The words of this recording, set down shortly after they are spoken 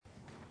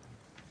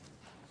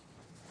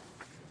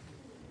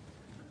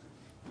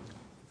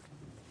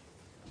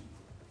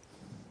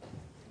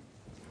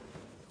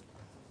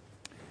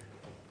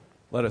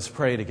Let us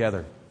pray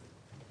together.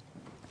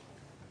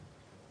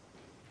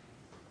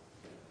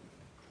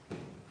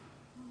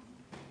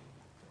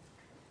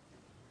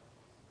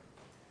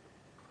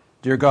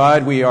 Dear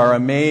God, we are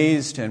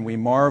amazed and we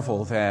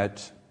marvel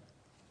that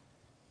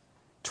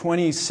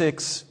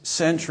 26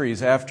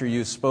 centuries after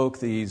you spoke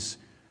these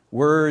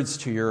words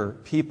to your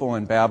people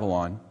in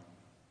Babylon,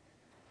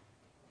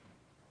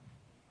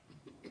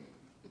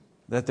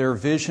 that your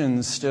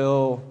vision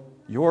still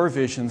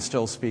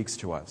speaks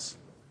to us.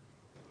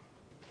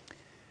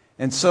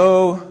 And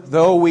so,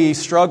 though we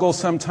struggle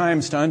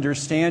sometimes to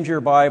understand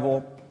your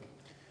Bible,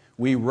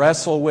 we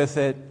wrestle with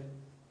it,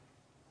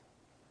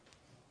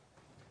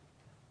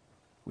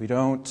 we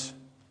don't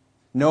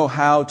know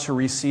how to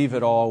receive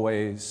it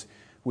always,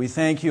 we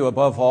thank you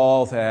above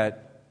all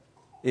that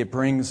it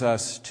brings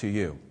us to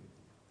you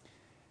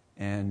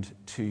and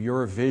to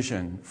your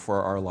vision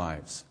for our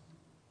lives.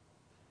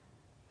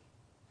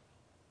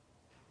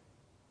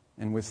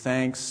 And with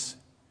thanks,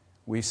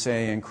 we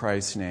say in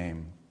Christ's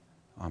name,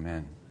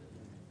 Amen.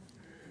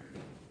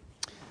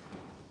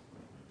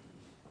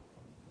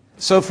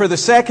 So for the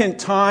second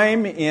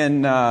time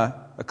in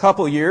a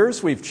couple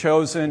years, we've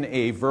chosen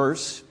a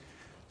verse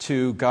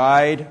to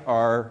guide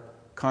our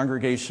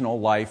congregational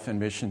life and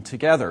mission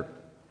together.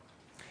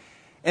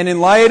 And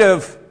in light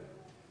of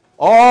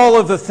all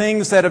of the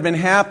things that have been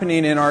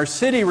happening in our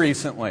city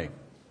recently,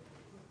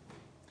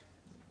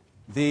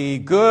 the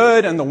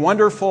good and the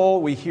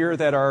wonderful, we hear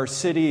that our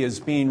city is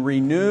being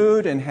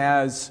renewed and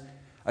has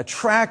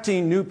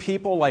attracting new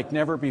people like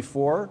never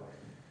before.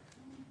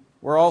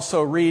 We're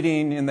also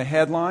reading in the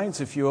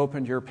headlines, if you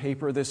opened your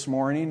paper this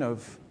morning,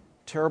 of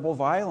terrible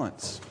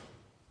violence,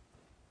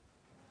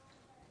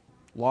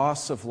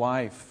 loss of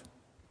life.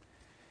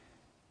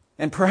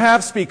 And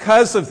perhaps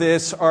because of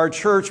this, our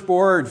church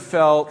board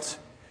felt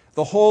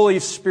the Holy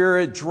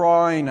Spirit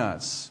drawing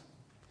us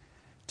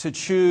to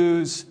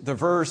choose the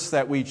verse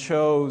that we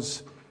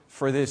chose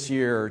for this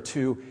year,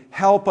 to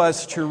help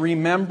us to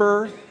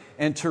remember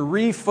and to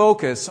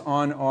refocus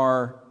on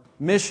our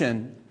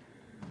mission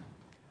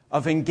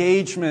of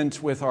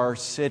engagement with our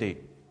city.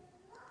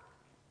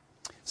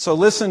 So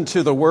listen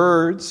to the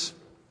words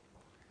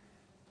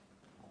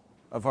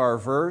of our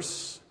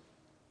verse.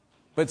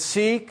 But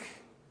seek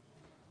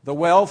the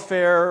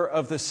welfare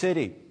of the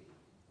city.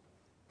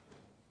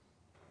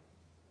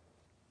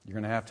 You're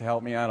going to have to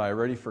help me out. I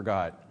already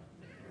forgot.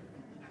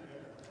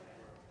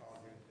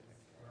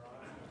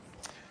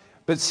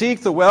 But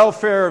seek the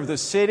welfare of the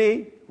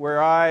city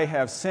where I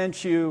have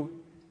sent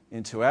you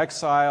into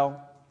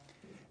exile,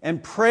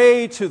 and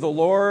pray to the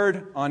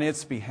Lord on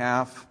its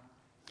behalf,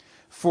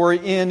 for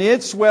in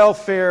its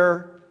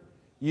welfare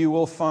you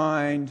will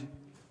find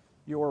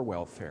your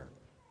welfare.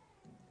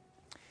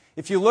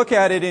 If you look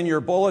at it in your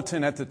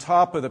bulletin at the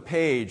top of the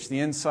page, the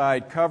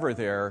inside cover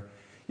there,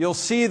 you'll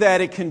see that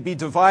it can be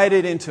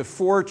divided into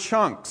 4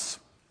 chunks.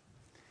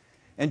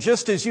 And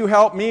just as you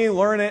helped me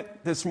learn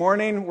it this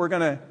morning, we're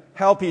going to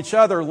help each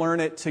other learn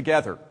it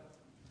together.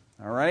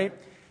 All right?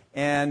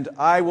 And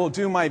I will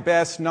do my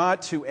best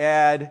not to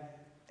add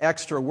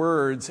extra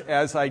words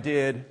as I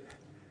did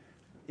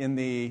in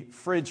the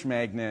fridge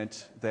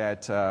magnet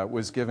that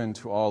was given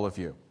to all of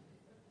you.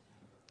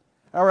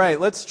 All right,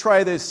 let's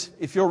try this.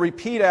 If you'll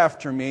repeat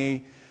after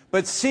me.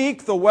 But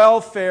seek the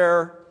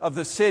welfare of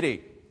the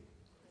city.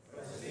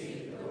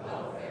 Seek the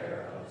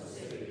welfare of the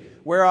city.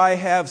 Where I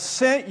have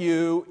sent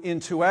you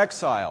into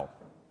exile.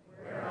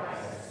 Where I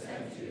have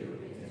sent you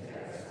into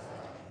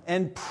exile.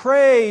 And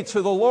pray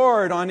to the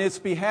Lord on its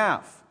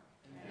behalf.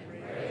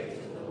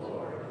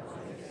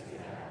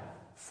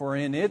 For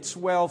in its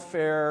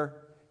welfare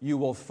you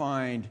will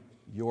find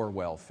your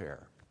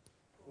welfare.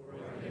 For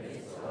in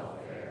its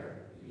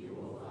welfare you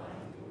will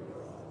find your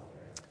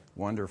welfare.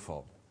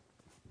 Wonderful.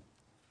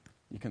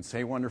 You can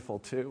say wonderful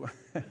too.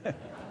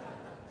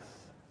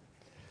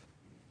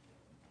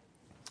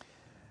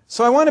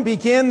 So I want to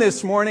begin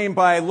this morning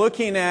by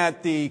looking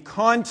at the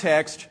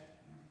context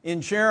in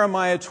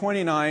Jeremiah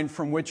 29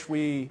 from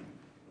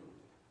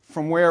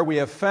where we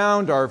have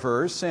found our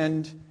verse.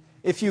 And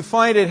if you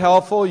find it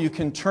helpful, you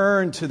can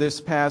turn to this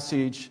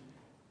passage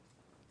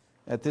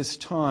at this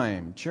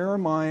time.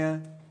 Jeremiah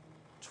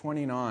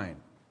 29.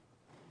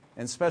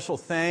 And special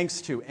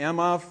thanks to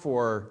Emma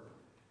for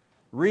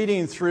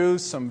reading through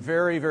some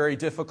very, very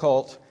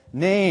difficult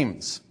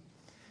names.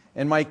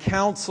 And my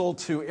counsel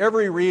to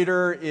every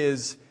reader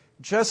is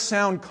just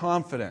sound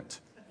confident.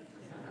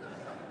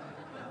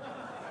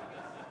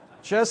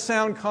 Just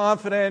sound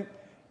confident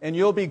and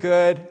you'll be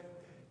good.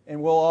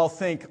 And we'll all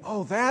think,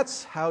 oh,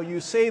 that's how you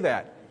say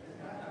that.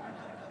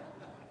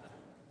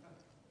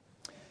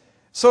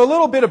 So a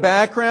little bit of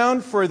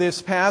background for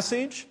this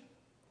passage.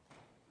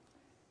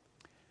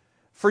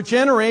 For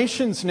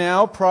generations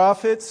now,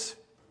 prophets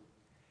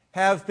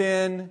have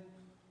been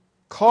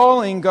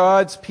calling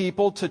God's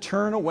people to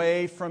turn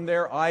away from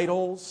their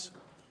idols,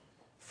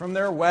 from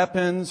their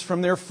weapons,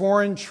 from their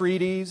foreign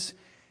treaties,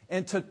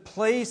 and to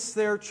place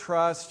their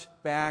trust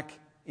back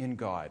in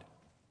God.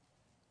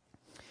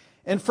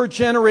 And for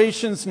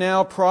generations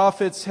now,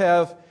 prophets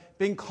have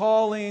been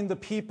calling the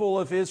people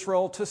of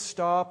Israel to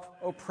stop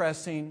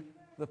oppressing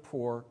the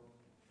poor.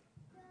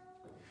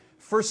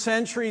 For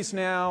centuries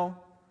now,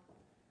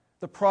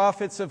 the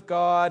prophets of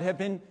God have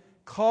been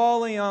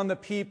calling on the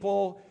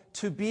people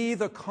to be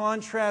the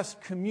contrast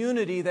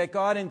community that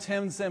God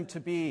intends them to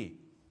be.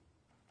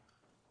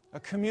 A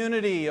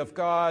community of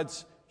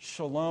God's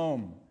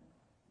shalom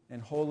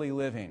and holy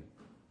living.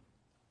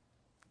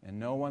 And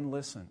no one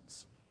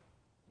listens.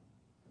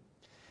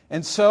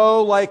 And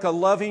so, like a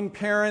loving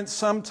parent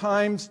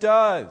sometimes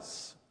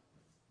does,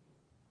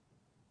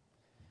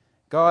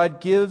 God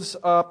gives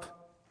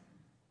up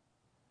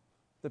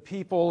the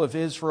people of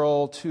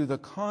Israel to the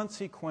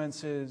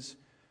consequences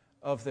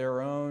of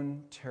their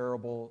own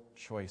terrible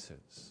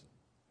choices.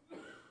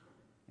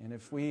 And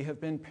if we have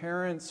been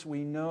parents,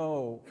 we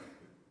know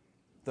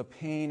the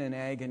pain and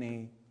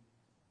agony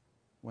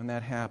when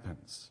that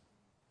happens.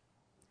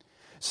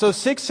 So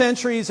 6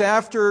 centuries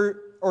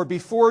after or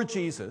before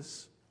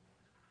Jesus,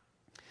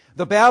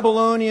 the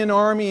Babylonian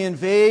army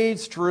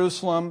invades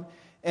Jerusalem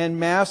and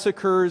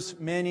massacres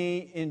many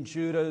in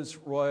Judah's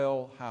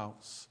royal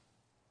house.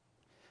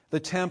 The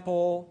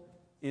temple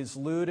is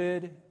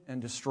looted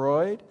and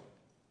destroyed,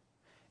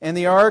 and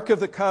the Ark of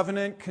the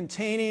Covenant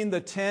containing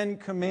the 10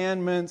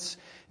 Commandments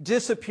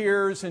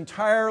disappears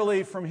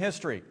entirely from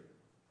history.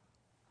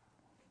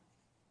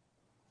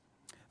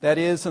 That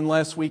is,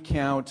 unless we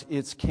count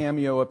its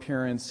cameo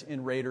appearance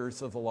in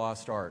Raiders of the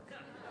Lost Ark.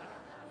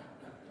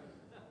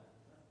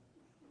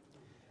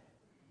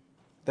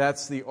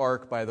 That's the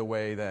ark, by the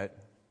way, that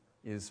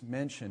is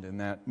mentioned in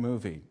that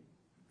movie.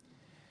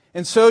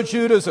 And so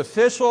Judah's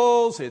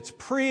officials, its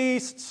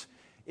priests,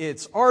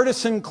 its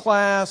artisan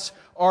class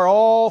are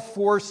all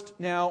forced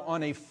now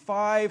on a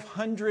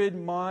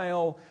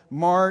 500-mile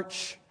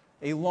march,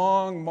 a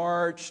long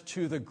march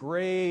to the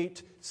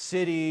great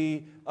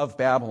city of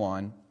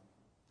Babylon.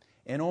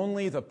 And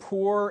only the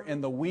poor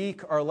and the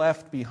weak are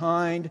left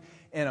behind,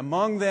 and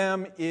among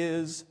them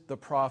is the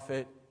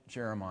prophet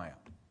Jeremiah.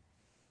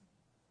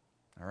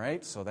 All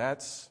right, so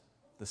that's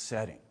the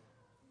setting.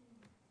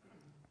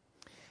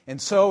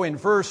 And so in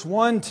verse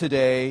 1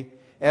 today,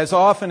 as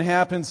often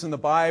happens in the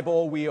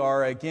Bible, we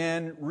are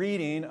again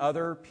reading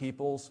other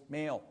people's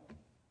mail.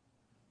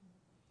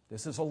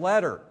 This is a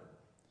letter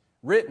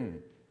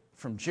written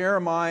from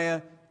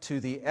Jeremiah to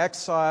the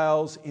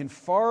exiles in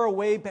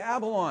faraway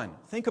Babylon.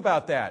 Think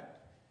about that.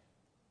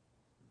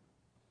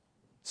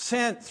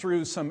 Sent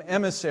through some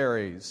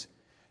emissaries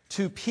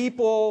to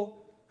people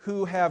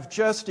who have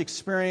just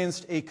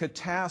experienced a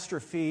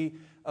catastrophe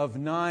of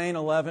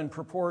 9/11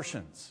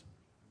 proportions.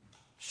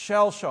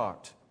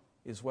 Shell-shocked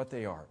is what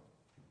they are.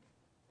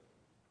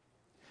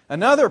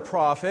 Another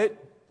prophet,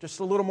 just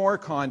a little more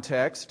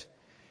context,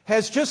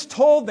 has just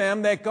told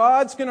them that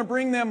God's going to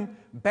bring them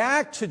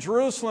back to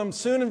Jerusalem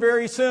soon and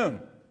very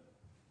soon.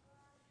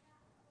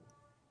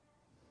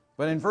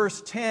 But in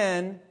verse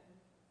 10,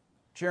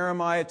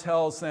 Jeremiah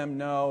tells them,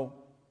 no,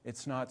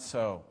 it's not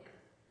so.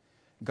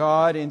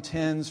 God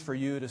intends for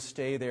you to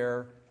stay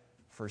there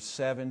for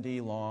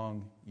 70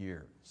 long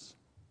years.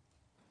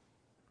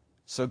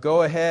 So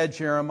go ahead,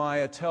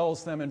 Jeremiah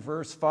tells them in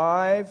verse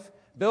 5,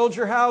 build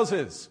your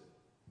houses,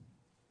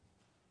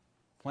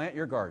 plant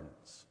your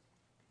gardens,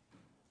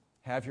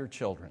 have your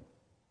children,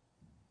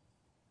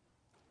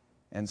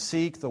 and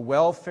seek the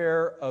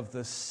welfare of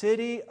the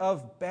city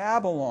of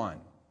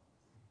Babylon.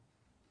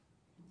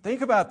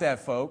 Think about that,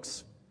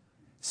 folks.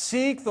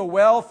 Seek the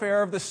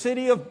welfare of the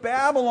city of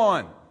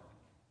Babylon.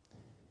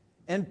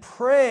 And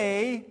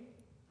pray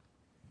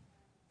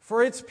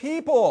for its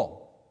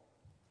people,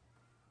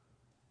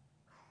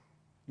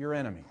 your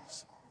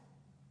enemies,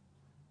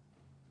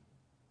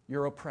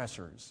 your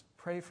oppressors.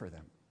 Pray for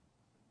them.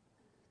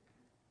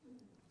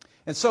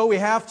 And so we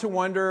have to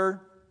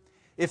wonder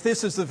if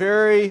this is the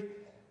very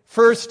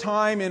first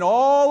time in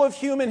all of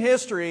human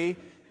history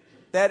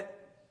that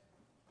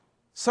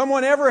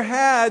someone ever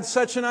had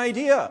such an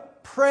idea.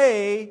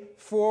 Pray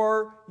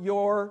for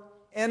your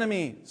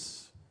enemies.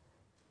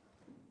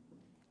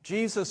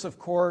 Jesus, of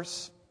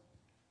course,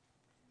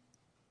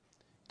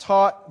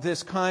 taught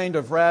this kind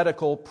of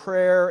radical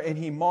prayer, and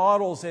he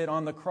models it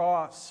on the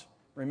cross.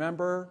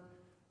 Remember?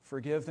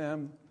 Forgive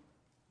them.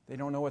 They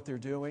don't know what they're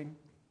doing.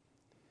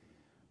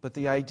 But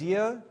the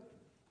idea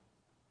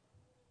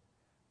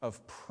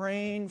of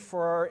praying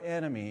for our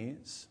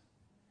enemies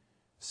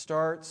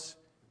starts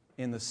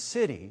in the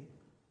city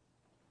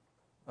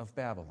of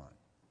Babylon.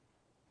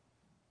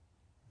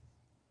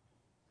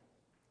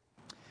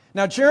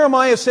 Now,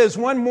 Jeremiah says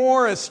one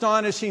more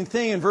astonishing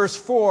thing in verse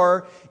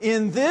 4.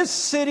 In this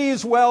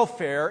city's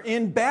welfare,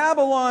 in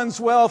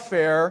Babylon's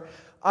welfare,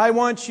 I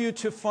want you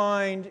to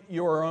find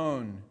your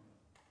own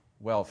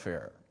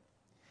welfare.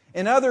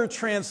 In other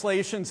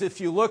translations, if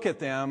you look at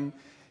them,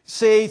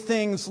 say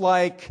things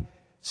like,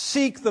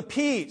 seek the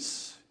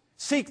peace,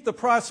 seek the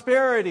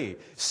prosperity,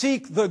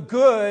 seek the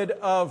good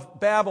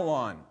of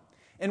Babylon.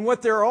 And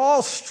what they're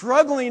all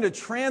struggling to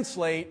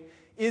translate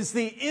is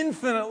the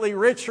infinitely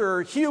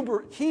richer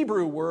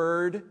Hebrew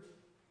word,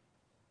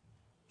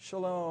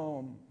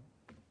 shalom.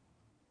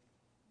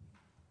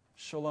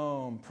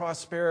 shalom,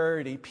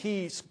 prosperity,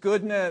 peace,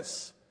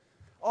 goodness,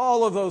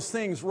 all of those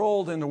things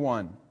rolled into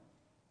one.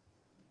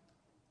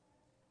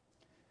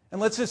 And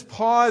let's just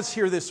pause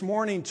here this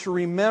morning to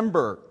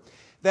remember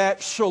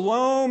that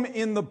shalom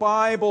in the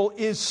Bible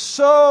is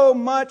so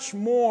much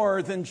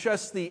more than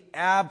just the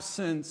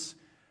absence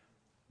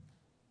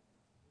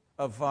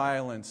of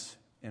violence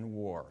and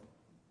war.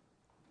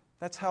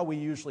 That's how we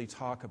usually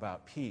talk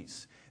about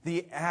peace.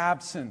 The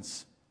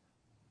absence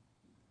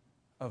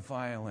of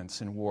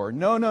violence and war.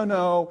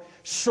 No.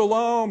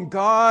 Shalom,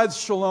 God's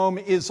shalom,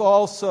 is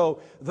also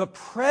the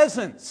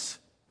presence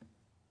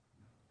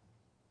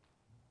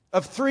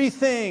of three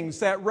things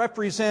that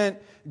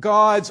represent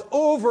God's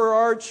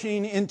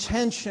overarching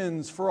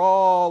intentions for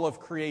all of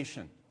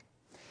creation.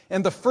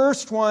 And the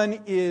first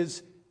one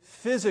is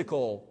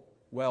physical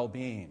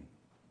well-being.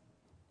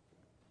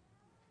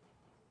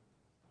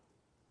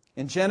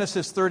 In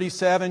Genesis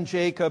 37,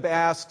 Jacob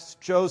asks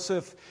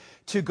Joseph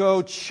to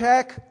go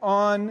check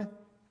on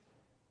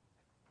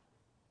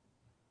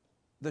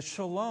the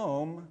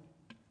shalom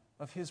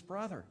of his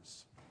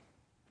brothers.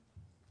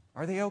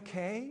 Are they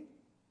okay?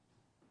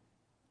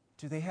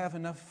 Do they have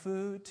enough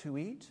food to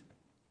eat?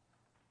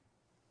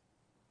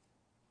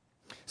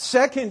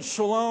 Second,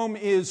 shalom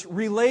is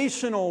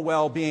relational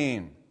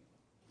well-being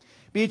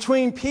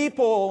between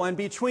people and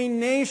between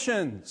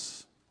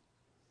nations.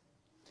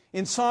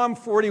 In Psalm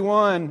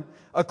 41,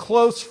 a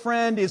close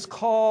friend is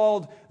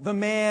called the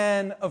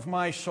man of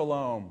my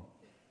shalom.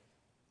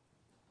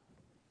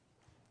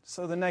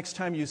 So the next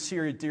time you see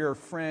your dear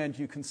friend,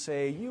 you can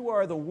say, "You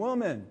are the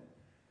woman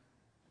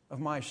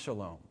of my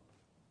shalom."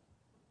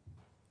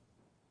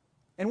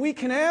 And we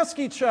can ask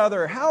each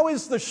other, how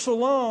is the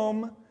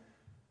shalom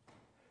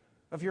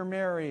of your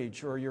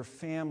marriage or your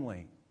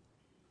family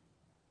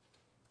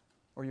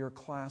or your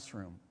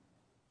classroom?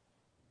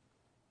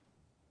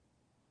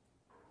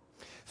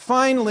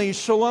 Finally,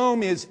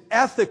 shalom is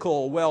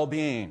ethical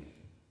well-being,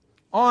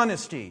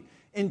 honesty,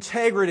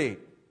 integrity,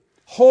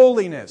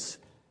 holiness,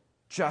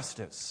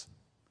 justice.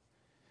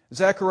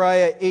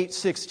 Zechariah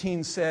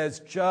 8:16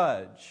 says,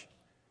 "Judge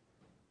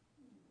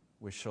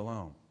with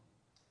shalom."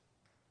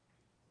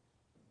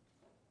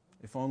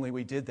 If only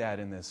we did that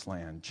in this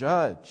land.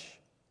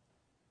 Judge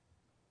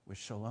with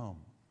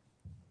shalom.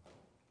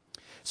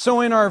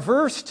 So in our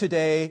verse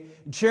today,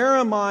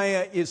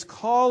 Jeremiah is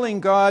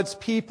calling God's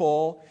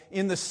people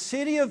in the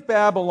city of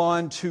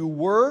Babylon to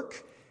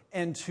work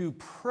and to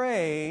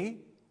pray,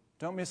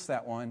 don't miss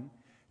that one,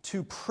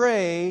 to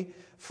pray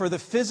for the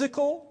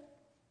physical,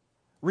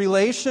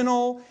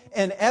 relational,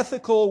 and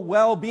ethical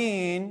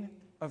well-being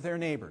of their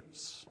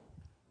neighbors.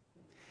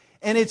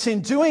 And it's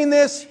in doing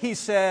this, he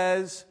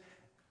says,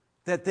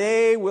 that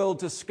they will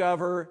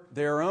discover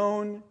their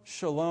own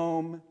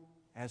shalom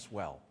as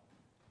well.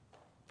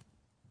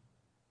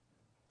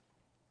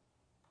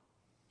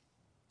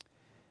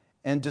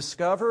 And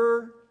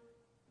discover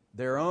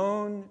their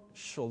own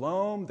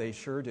shalom, they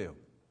sure do.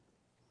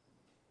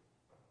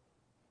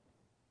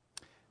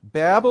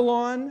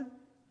 Babylon,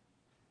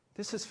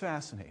 this is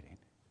fascinating.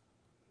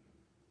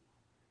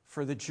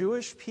 For the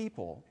Jewish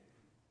people,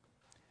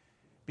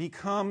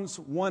 becomes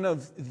one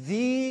of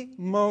the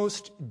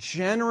most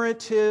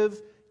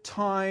generative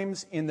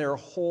times in their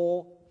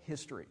whole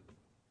history.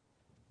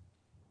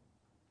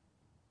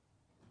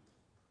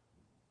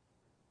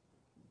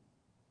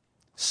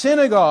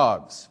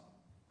 Synagogues,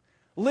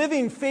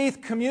 living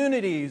faith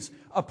communities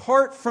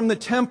apart from the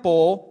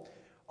temple,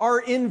 are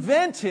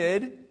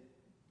invented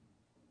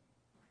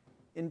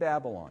in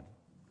Babylon.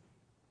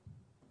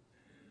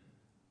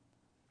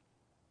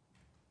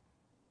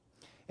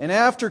 And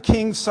after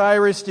King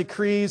Cyrus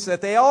decrees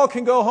that they all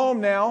can go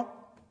home now,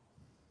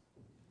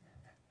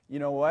 you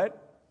know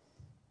what?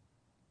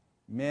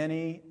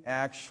 Many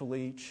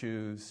actually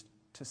choose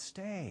to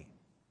stay.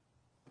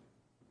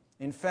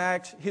 In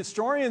fact,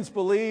 historians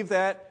believe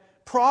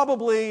that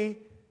probably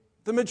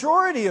the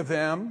majority of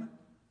them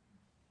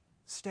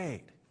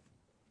stayed.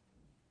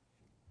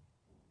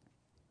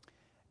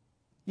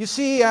 You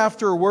see,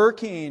 after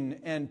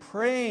working and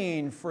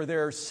praying for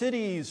their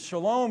city's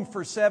shalom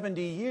for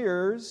 70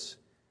 years,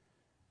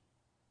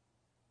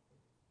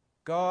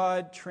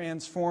 God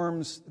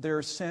transforms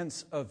their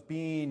sense of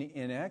being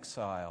in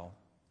exile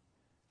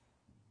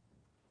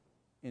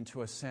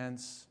into a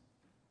sense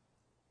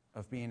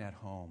of being at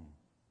home.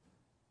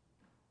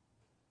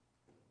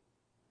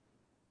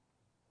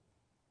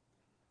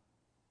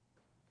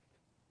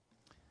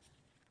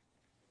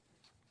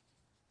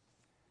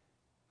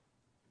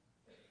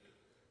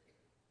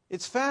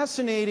 It's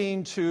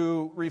fascinating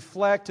to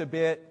reflect a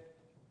bit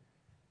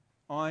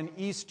on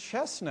East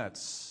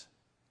Chestnut's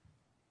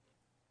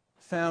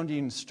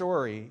founding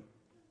story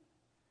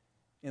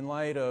in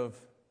light of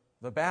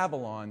the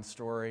Babylon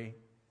story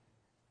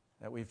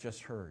that we've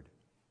just heard.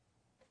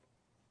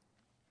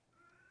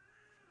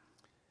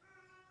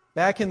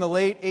 Back in the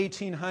late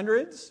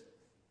 1800s,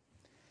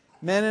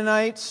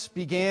 Mennonites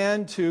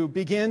began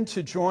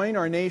to join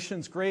our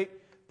nation's great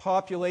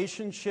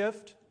population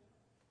shift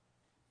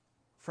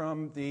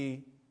from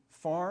the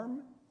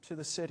farm to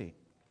the city.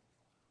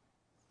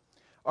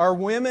 Our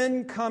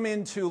women come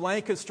into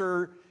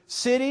Lancaster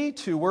City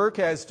to work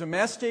as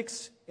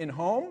domestics in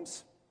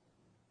homes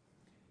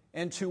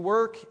and to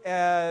work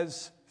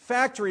as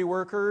factory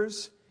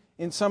workers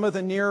in some of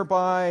the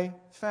nearby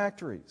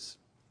factories.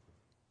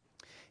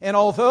 And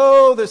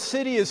although the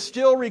city is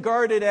still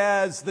regarded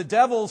as the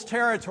devil's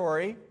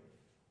territory,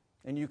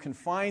 and you can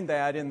find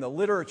that in the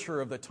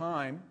literature of the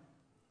time,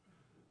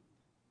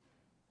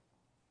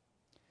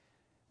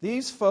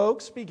 these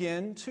folks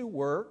begin to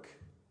work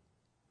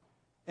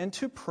and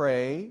to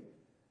pray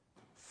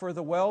for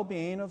the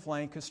well-being of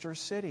Lancaster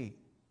City.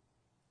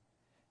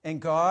 And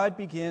God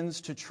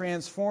begins to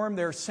transform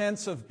their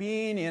sense of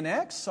being in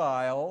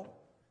exile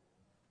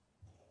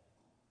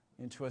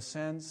into a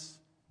sense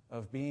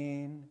of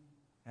being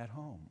at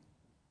home.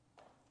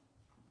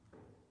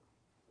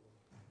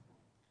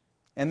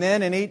 And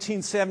then in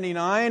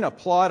 1879, a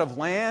plot of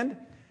land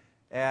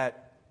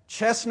at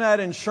Chestnut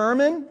and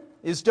Sherman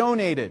is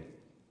donated.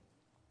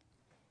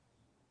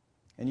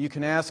 And you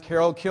can ask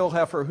Harold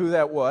Kilheffer who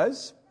that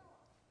was.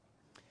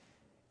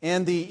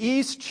 And the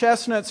East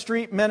Chestnut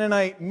Street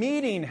Mennonite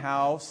Meeting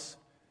House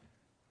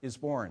is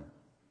born.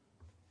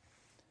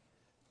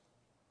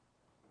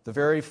 The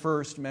very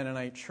first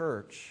Mennonite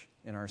church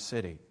in our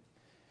city.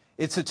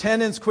 Its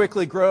attendance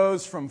quickly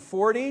grows from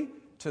 40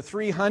 to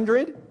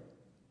 300.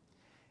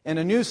 And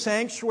a new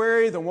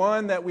sanctuary, the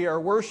one that we are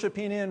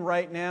worshiping in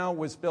right now,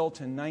 was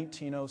built in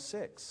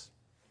 1906.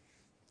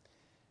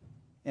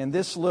 And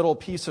this little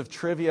piece of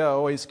trivia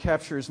always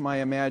captures my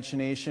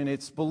imagination.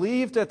 It's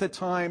believed at the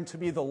time to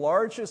be the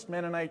largest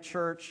Mennonite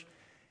church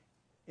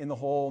in the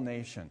whole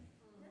nation.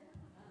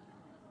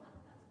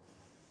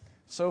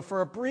 So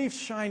for a brief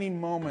shining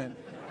moment,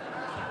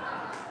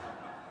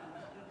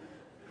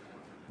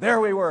 there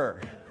we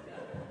were.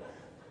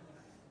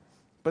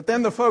 But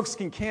then the folks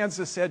in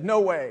Kansas said, no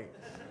way.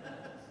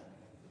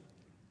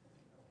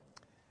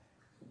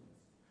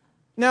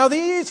 Now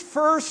these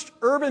first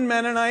urban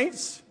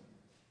Mennonites,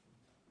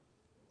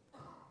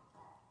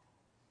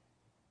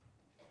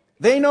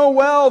 they know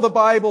well the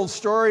Bible's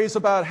stories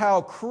about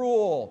how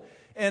cruel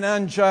and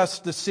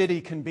unjust the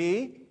city can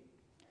be.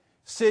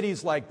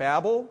 Cities like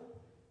Babel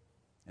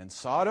and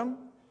Sodom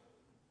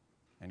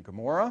and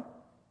Gomorrah.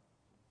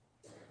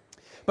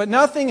 But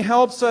nothing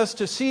helps us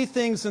to see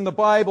things in the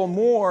Bible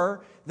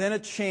more than a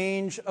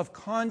change of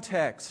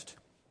context,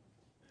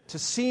 to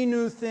see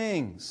new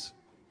things.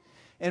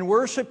 And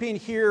worshiping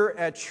here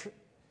at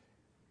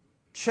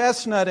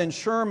Chestnut and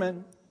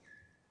Sherman,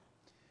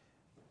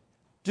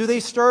 do they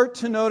start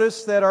to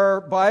notice that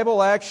our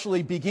Bible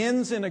actually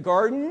begins in a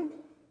garden,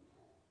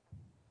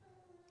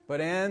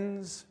 but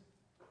ends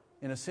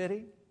in a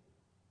city?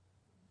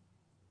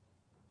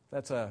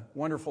 That's a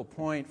wonderful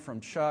point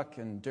from Chuck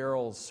and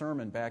Daryl's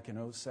sermon back in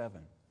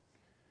 2007.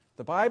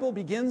 The Bible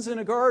begins in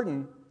a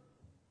garden,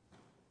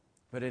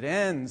 but it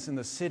ends in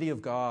the city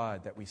of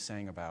God that we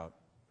sang about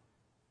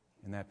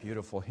in that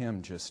beautiful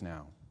hymn just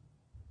now.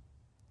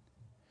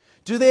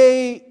 Do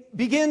they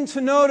begin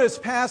to notice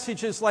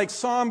passages like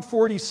Psalm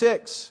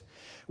 46,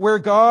 where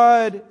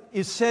God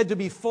is said to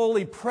be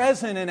fully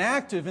present and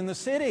active in the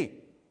city?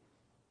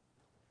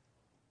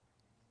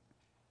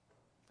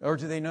 Or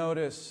do they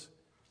notice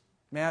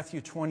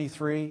Matthew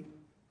 23,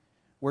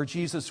 where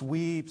Jesus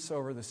weeps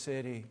over the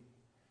city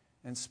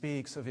and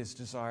speaks of his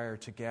desire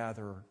to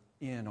gather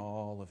in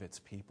all of its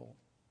people?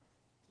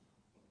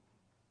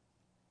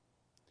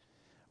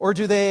 Or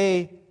do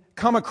they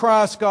come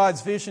across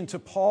God's vision to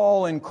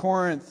Paul in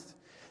Corinth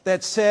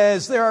that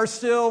says, there are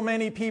still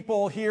many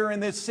people here in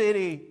this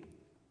city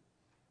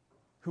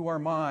who are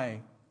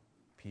my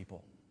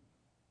people?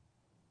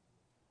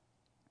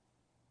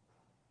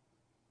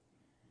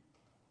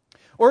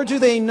 Or do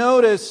they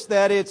notice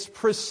that it's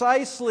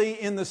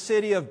precisely in the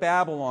city of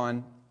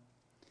Babylon,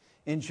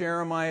 in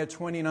Jeremiah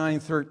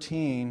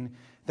 29:13,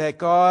 that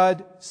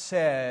God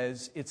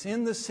says, it's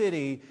in the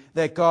city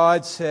that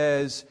God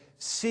says,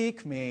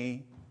 seek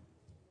me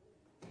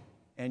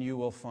and you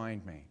will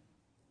find me.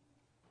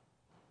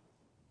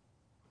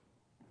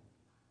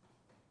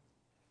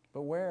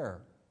 But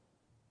where?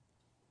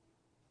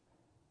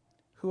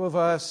 Who of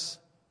us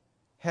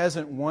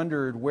hasn't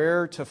wondered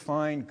where to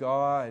find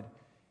God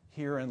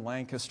here in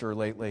Lancaster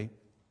lately,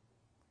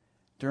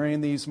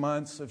 during these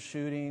months of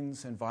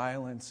shootings and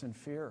violence and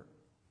fear?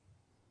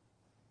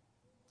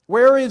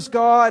 Where is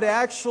God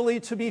actually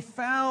to be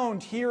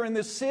found here in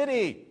this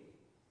city?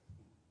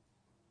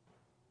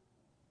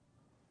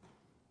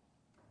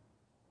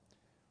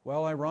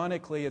 Well,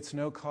 ironically, it's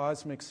no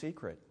cosmic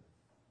secret.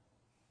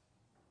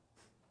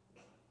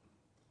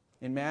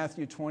 In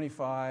Matthew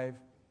 25,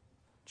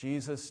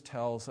 Jesus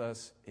tells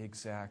us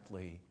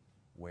exactly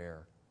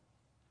where.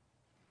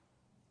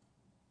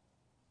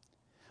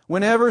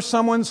 Whenever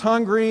someone's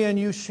hungry and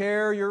you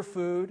share your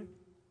food,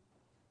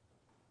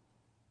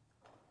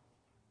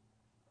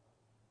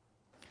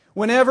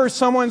 whenever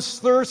someone's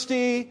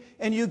thirsty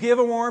and you give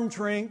a warm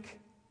drink,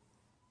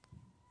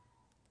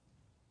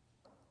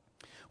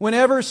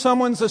 whenever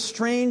someone's a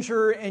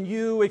stranger and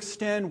you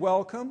extend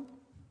welcome,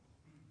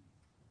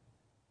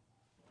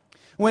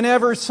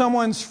 Whenever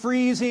someone's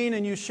freezing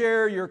and you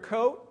share your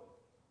coat.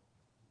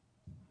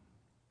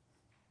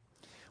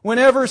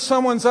 Whenever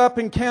someone's up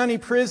in county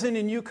prison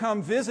and you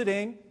come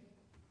visiting.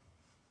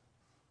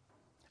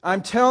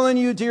 I'm telling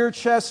you, dear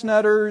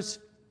chestnutters,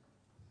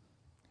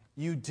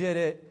 you did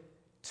it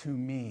to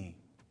me.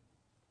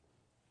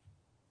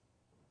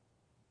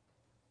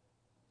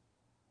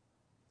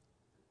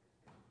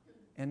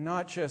 And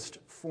not just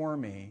for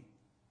me,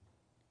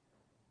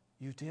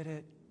 you did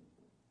it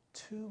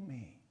to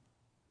me.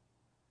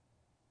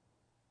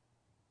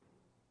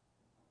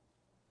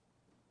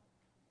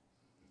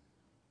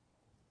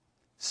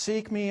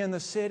 Seek me in the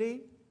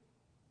city,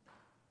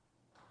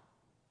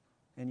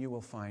 and you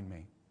will find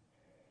me.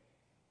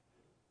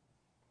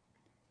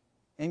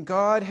 And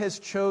God has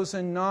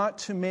chosen not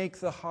to make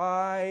the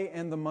high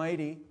and the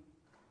mighty,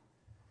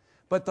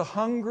 but the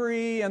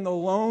hungry and the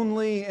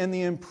lonely and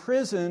the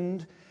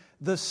imprisoned,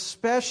 the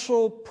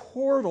special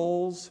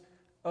portals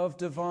of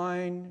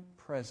divine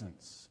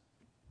presence.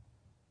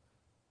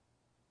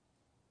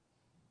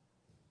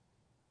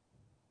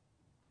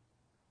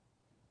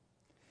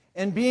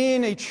 And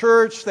being a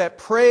church that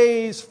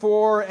prays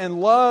for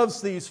and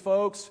loves these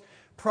folks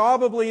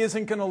probably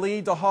isn't going to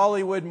lead to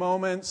Hollywood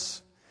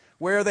moments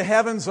where the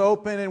heavens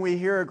open and we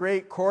hear a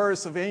great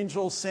chorus of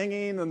angels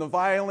singing and the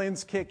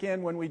violins kick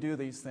in when we do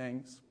these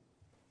things.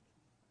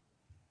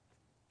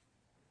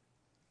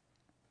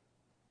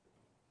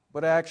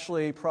 But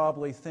actually,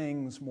 probably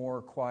things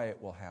more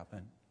quiet will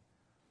happen.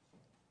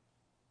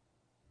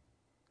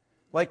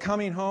 Like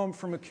coming home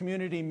from a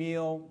community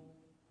meal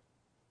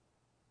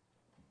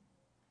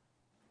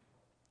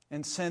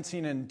and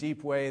sensing in a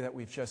deep way that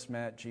we've just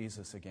met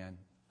Jesus again.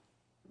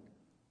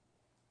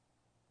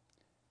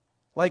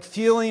 Like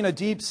feeling a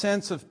deep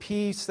sense of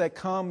peace that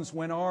comes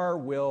when our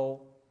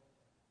will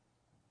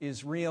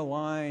is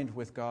realigned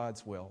with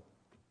God's will.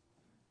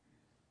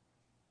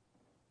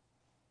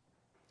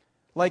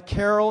 Like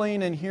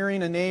caroling and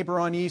hearing a neighbor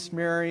on East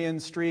Marion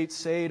Street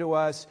say to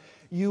us,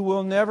 you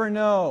will never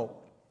know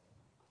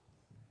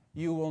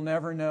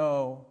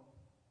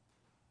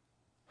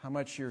how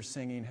much your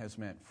singing has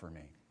meant for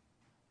me.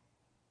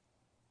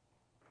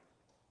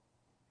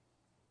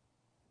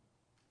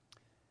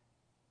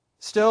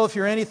 Still, if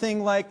you're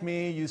anything like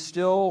me, you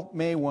still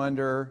may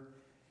wonder,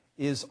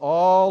 is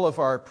all of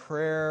our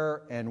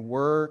prayer and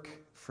work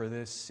for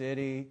this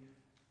city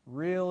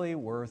really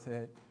worth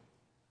it?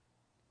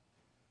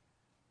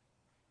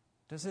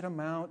 Does it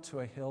amount to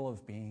a hill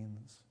of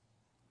beans?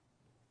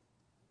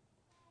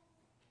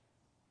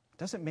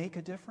 Does it make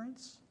a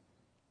difference?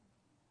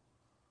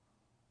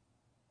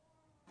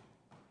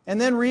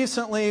 And then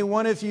recently,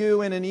 one of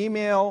you in an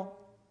email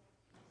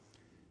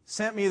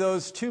sent me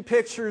those 2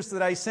 pictures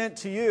that I sent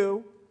to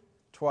you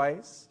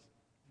twice.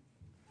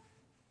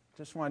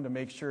 Just wanted to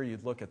make sure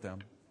you'd look at them.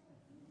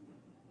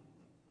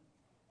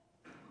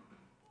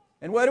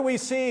 And what do we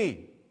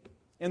see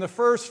in the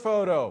first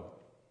photo?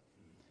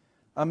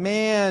 A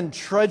man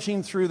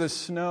trudging through the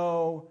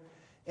snow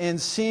and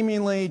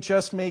seemingly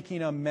just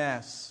making a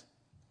mess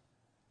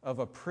of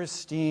a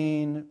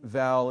pristine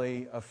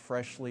valley of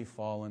freshly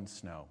fallen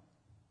snow.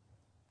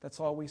 That's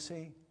all we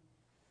see.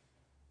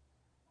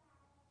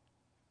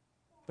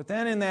 But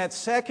then in that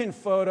second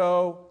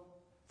photo,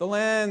 the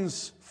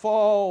lens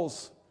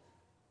falls,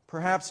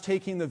 perhaps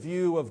taking the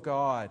view of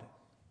God.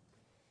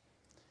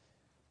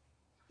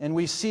 And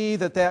we see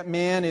that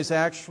man is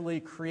actually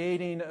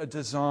creating a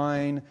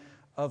design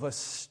of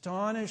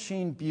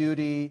astonishing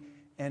beauty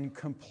and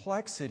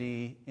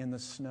complexity in the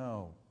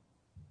snow.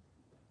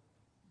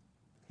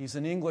 He's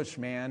an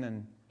Englishman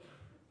and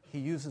he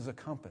uses a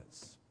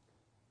compass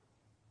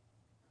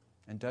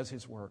and does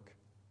his work.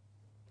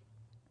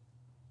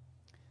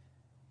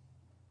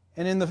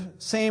 And in the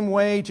same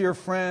way, dear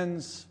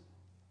friends,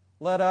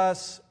 let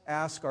us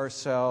ask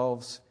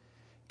ourselves,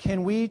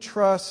 can we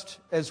trust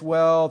as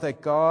well that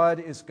God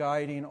is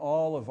guiding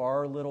all of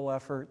our little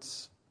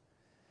efforts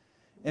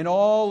and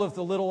all of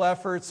the little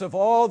efforts of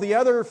all the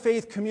other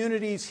faith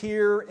communities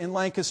here in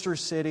Lancaster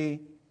City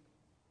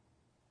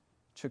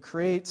to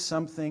create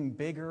something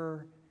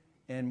bigger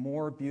and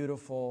more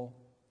beautiful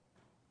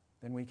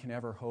than we can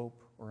ever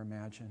hope or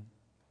imagine?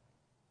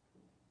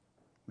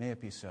 May it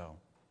be so.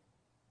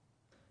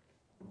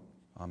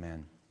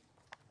 Amen.